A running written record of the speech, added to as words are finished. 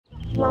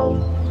What's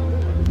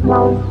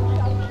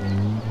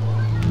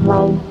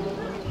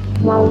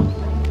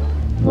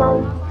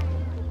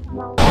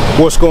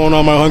going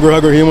on, my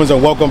hungry humans,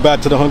 and welcome back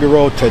to the Hungry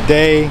Road.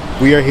 Today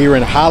we are here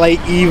in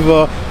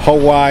Haleiwa,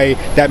 Hawaii.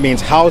 That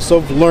means House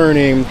of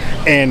Learning.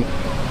 And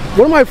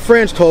one of my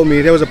friends told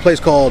me there was a place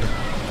called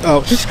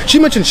she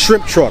mentioned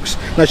shrimp trucks.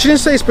 Now, she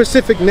didn't say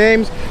specific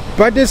names,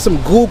 but I did some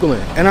Googling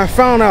and I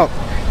found out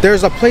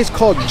there's a place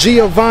called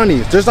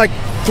Giovanni's. There's like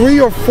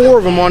 3 or 4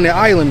 of them on the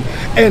island,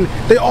 and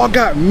they all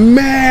got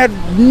mad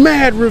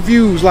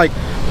reviews, like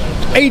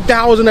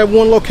 8,000 at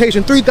one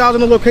location,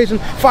 3,000 at a location,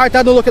 5,000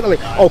 at a location.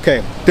 Like,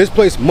 okay, this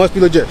place must be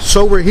legit.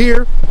 So we're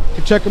here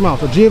to check them out.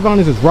 So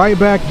Giovanni's is right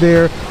back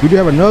there. We do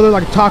have another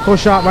like taco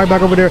shop right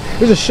back over there.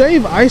 There's a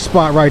shave ice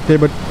spot right there,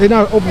 but they're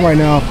not open right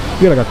now.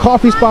 We got like a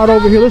coffee spot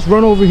over here. Let's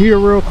run over here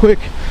real quick.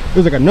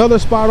 There's like another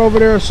spot over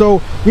there.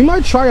 So we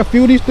might try a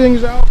few of these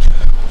things out,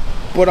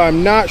 but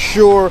I'm not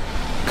sure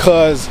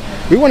because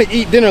we want to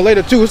eat dinner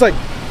later too. It's like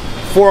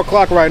 4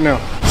 o'clock right now.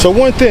 So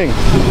one thing,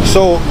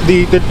 so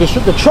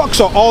the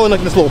trucks are all in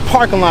like this little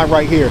parking lot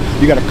right here.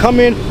 You gotta come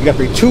in, you gotta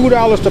pay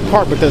 $2 to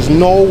park, but there's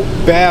no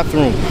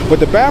bathroom.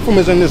 But the bathroom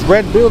is in this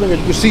red building that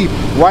you can see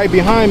right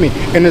behind me.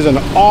 And there's an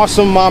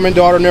awesome mom and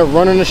daughter in there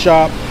running the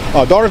shop.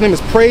 Daughter's name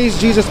is Praise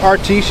Jesus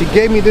RT. She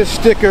gave me this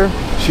sticker,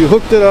 she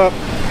hooked it up,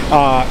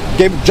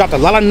 dropped a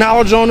lot of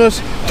knowledge on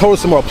us, told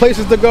us some more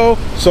places to go.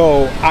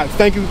 So I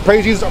thank you,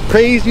 Praise Jesus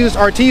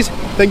RTs.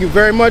 Thank you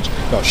very much.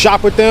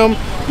 Shop with them.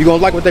 You're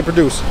gonna like what they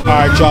produce. All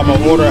right, y'all, my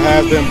order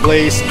has been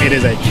placed. It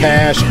is a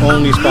cash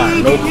only spot.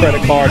 No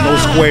credit card, no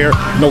Square,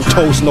 no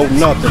Toast, no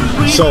nothing.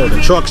 So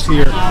the trucks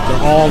here,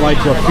 they're all like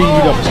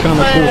graffitied up. It's kind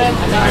of cool.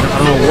 I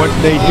don't know what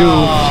they do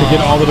to get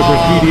all of the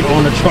graffiti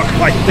on a truck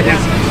like this.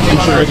 I'm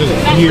sure it's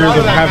just years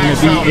of having to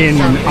be in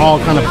all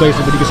kind of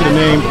places, but you can see the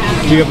name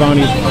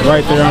Giovanni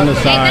right there on the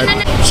side.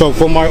 So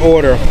for my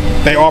order,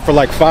 they offer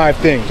like 5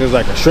 things. There's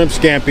like a shrimp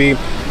scampi,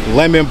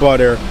 lemon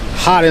butter,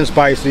 hot and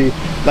spicy,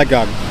 like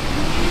a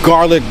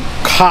garlic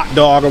hot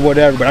dog or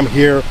whatever, but I'm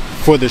here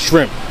for the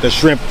shrimp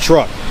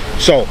truck.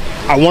 So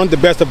I wanted the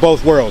best of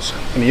both worlds.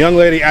 And the young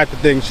lady at the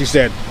thing, she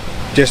said,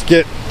 just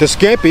get the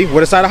scampi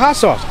with a side of hot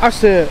sauce. I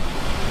said,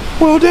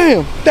 well,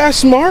 damn, that's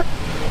smart.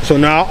 So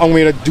now I'm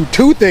gonna do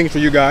 2 things for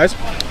you guys,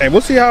 and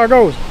we'll see how it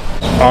goes.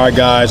 All right,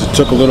 guys, it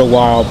took a little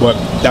while, but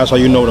that's how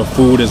you know the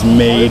food is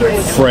made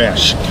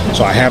fresh.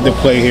 So I have the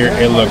plate here.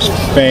 It looks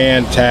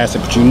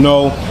fantastic, but you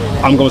know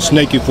I'm gonna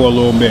snake you for a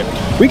little bit.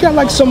 We got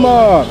like some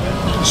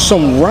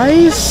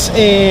rice,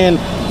 and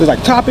there's like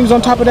toppings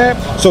on top of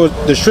that. So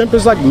the shrimp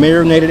is like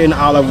marinated in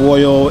olive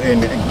oil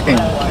and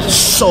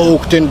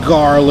soaked in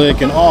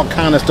garlic and all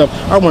kind of stuff.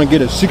 I don't want to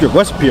get a secret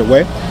recipe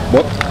away,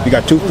 but we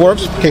got 2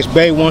 forks in case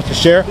Bae wants to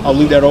share. I'll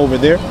leave that over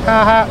there.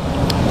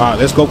 All right,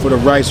 let's go for the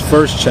rice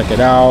first. Check it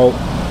out.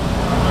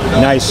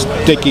 Nice,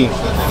 sticky,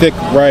 thick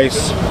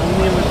rice.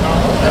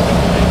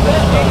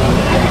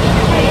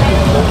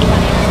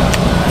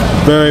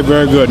 Very,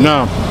 very good.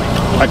 Now,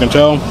 I can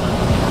tell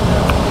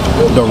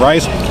the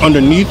rice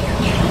underneath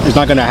is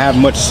not going to have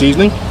much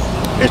seasoning.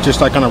 It's just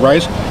like kind of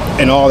rice,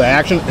 and all the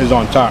action is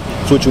on top.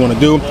 So what you want to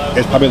do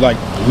is probably like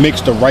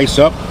mix the rice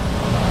up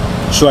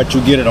so that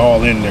you get it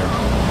all in there.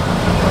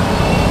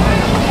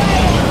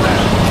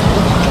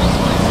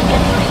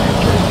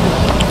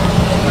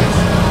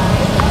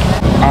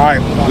 All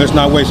right, let's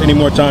not waste any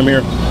more time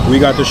here. We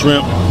got the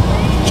shrimp.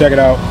 Check it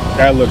out.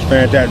 That looks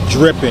fantastic.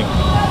 Dripping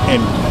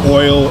in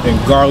oil and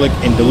garlic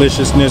and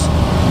deliciousness.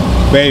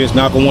 Bae is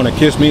not gonna want to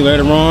kiss me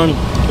later on,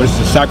 but it's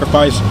a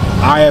sacrifice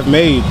I have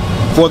made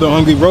for the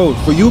Hungry Road,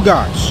 for you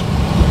guys.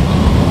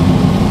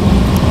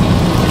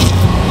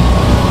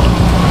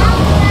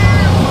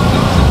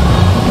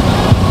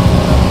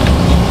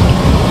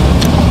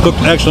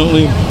 Cooked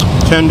excellently,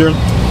 tender,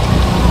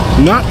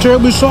 not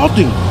terribly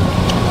salty.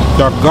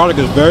 The garlic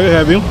is very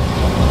heavy.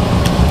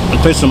 I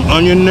taste some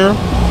onion there.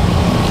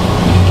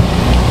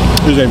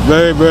 It's a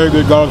very, very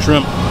good garlic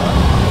shrimp.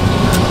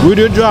 We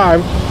did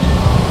drive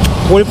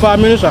 45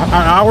 minutes, an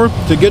hour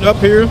to get up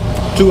here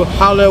to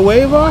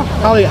Haleiwa.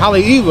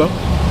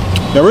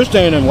 Now we're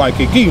staying in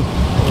Waikiki,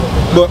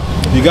 but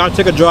you gotta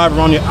take a drive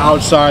around the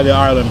outside of the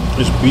island.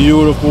 It's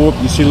beautiful.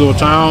 You see little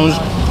towns.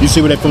 You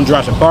see where they filmed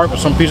Jurassic Park, or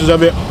some pieces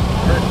of it.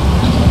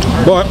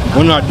 But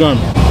we're not done.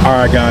 All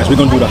right, guys, we're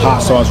gonna do the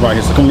hot sauce right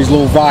here. So come these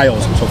little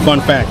vials. So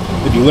fun fact,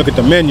 if you look at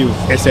the menu,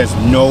 it says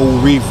no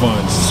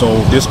refunds.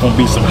 So this gonna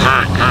be some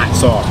hot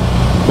sauce.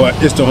 But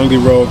it's the Hungry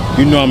Road.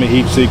 You know I'm a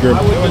heat seeker.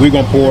 We're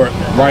gonna pour it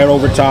right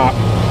over top,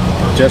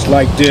 just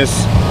like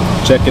this.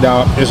 Check it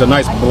out. It's a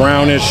nice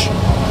brownish,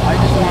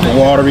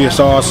 watery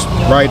sauce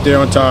right there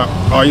on top.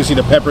 Oh, you see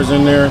the peppers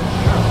in there?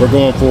 We're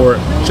going for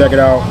it. Check it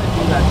out.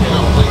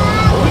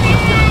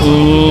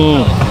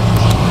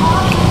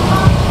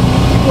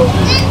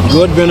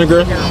 Good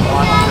vinegar,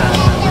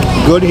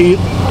 good heat.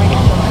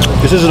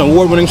 This is an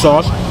award-winning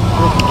sauce.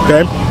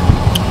 Okay,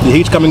 the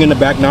heat's coming in the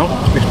back now.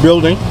 It's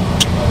building.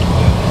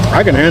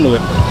 I can handle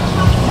it.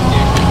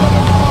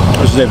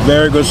 This is a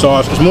very good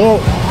sauce. It's more,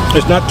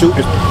 it's not too,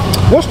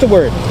 what's the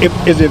word?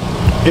 Is it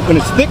when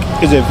it's thick,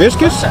 is it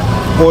viscous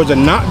or is it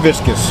not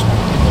viscous?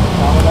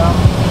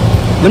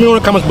 Let me know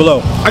in the comments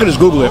below. I can just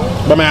Google it,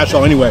 but I'm gonna ask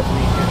y'all anyway.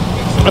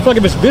 I feel like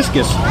if it's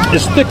viscous,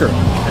 it's thicker.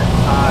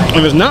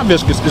 If it's not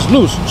viscous, it's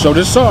loose. So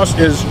this sauce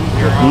is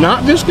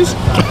not viscous.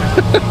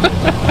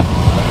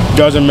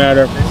 Doesn't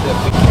matter.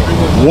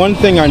 One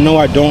thing I know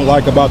I don't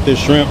like about this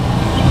shrimp,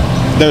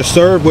 they're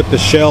served with the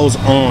shells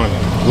on.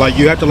 Like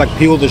you have to like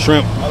peel the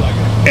shrimp,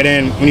 and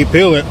then when you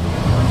peel it,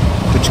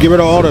 did you get rid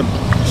of all the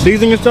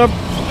seasoning and stuff?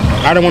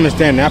 I don't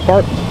understand that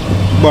part,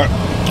 but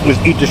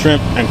just eat the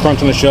shrimp and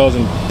crunch on the shells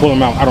and pull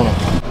them out. I don't know.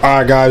 All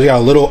right, guys, we got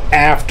a little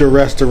after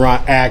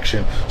restaurant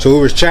action. So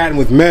we was chatting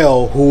with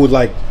Mel, who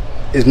like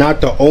is not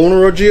the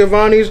owner of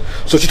Giovanni's.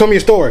 So she told me a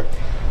story.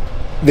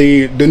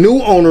 The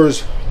new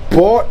owners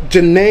bought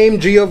the name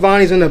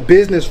Giovanni's in the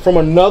business from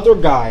another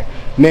guy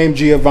named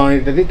Giovanni.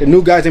 The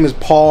new guy's name is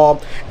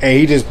Paul, and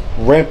he just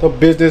ramped up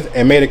business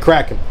and made it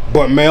cracking.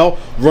 But Mel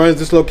runs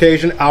this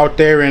location out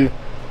there in,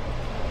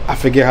 I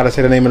forget how to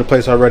say the name of the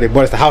place already,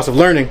 but it's the House of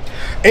Learning.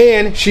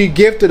 And she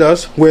gifted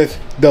us with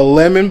the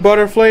lemon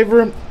butter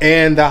flavor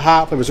and the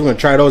hot flavor. So we're gonna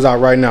try those out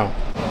right now.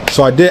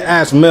 So I did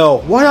ask Mel,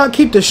 why y'all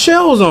keep the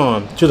shells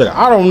on? She was like,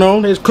 I don't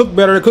know. They just cook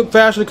better, they cook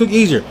faster, they cook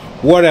easier.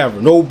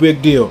 Whatever, no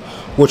big deal.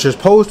 What you're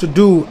supposed to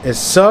do is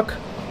suck,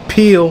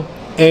 peel,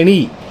 and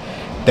eat.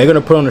 They're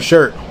gonna put on the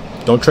shirt.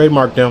 Don't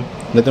trademark them.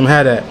 Let them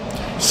have that.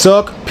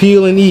 Suck,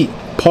 peel, and eat.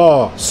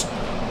 Pause.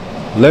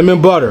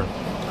 Lemon butter.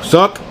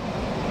 Suck.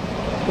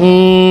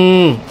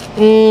 Oh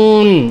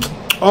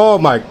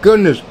my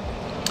goodness.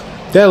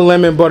 That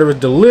lemon butter is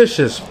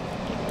delicious.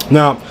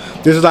 Now,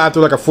 this is after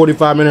like a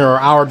 45-minute or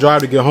hour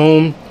drive to get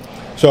home.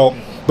 So,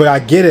 but I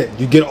get it.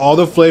 You get all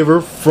the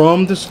flavor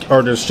from the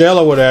shell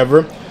or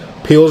whatever.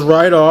 Peels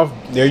right off.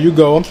 There you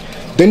go.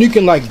 Then you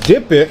can like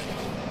dip it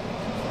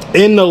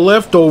in the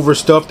leftover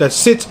stuff that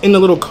sits in the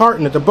little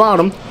carton at the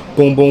bottom.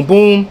 Boom, boom,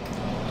 boom.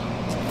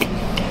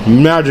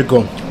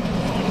 Magical.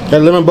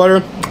 That lemon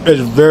butter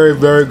is very,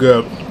 very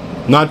good.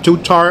 Not too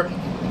tart,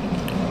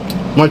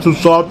 not too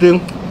salty,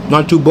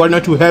 not too buttery,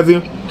 not too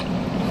heavy.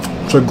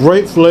 It's a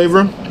great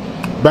flavor,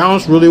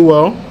 balanced really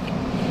well.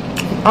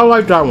 I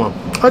like that one.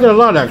 I like it a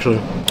lot actually.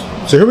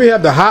 So here we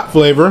have the hot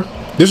flavor.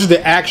 This is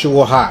the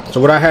actual hot. So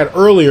what I had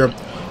earlier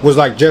was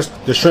like just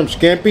the shrimp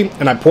scampi,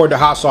 and I poured the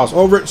hot sauce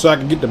over it so I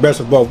could get the best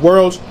of both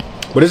worlds.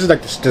 But this is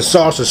like the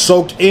sauce is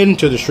soaked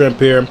into the shrimp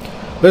here.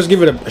 Let's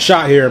give it a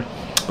shot here.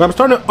 But I'm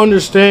starting to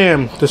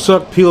understand the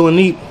suck, peel, and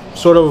eat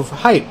sort of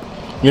hype,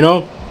 you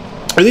know?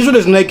 And these are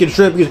just naked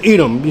shrimp. You just eat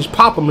them, you just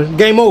pop them, it's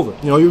game over.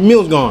 You know, your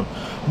meal's gone.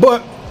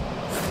 But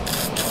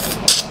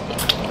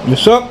you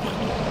suck.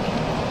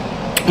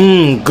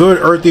 Good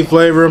earthy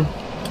flavor.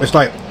 It's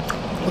like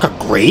a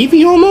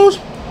gravy almost.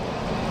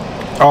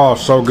 Oh,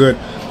 so good.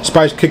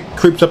 Spice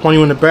creeps up on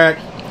you in the back.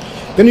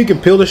 Then you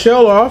can peel the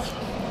shell off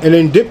and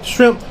then dip the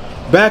shrimp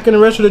back in the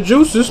rest of the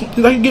juices.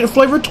 Like you get the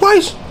flavor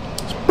twice.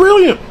 It's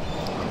brilliant.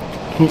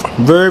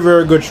 Very,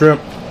 very good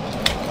shrimp.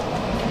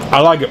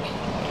 I like it.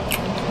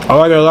 I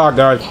like it a lot,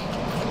 guys.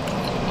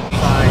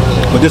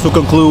 But this will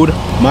conclude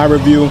my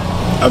review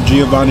of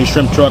Giovanni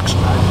Shrimp Trucks.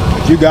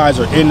 If you guys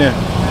are in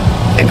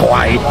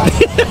Hawaii,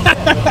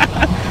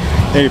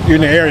 hey, if you're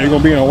in the area, you're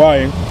gonna be in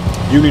Hawaii,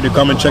 you need to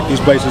come and check these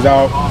places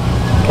out.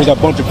 There's a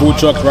bunch of food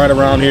trucks right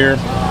around here.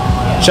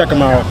 Check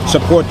them out.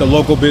 Support the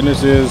local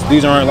businesses.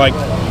 These aren't like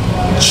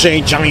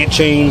giant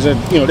chains, and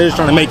you know they're just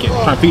trying to make it,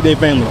 trying to feed their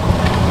family.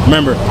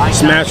 Remember,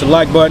 smash the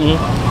like button.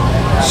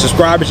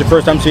 Subscribe if it's your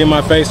first time seeing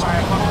my face.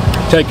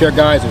 Take care,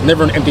 guys. There's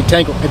never an empty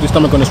tank or empty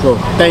stomach on this road.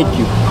 Thank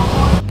you.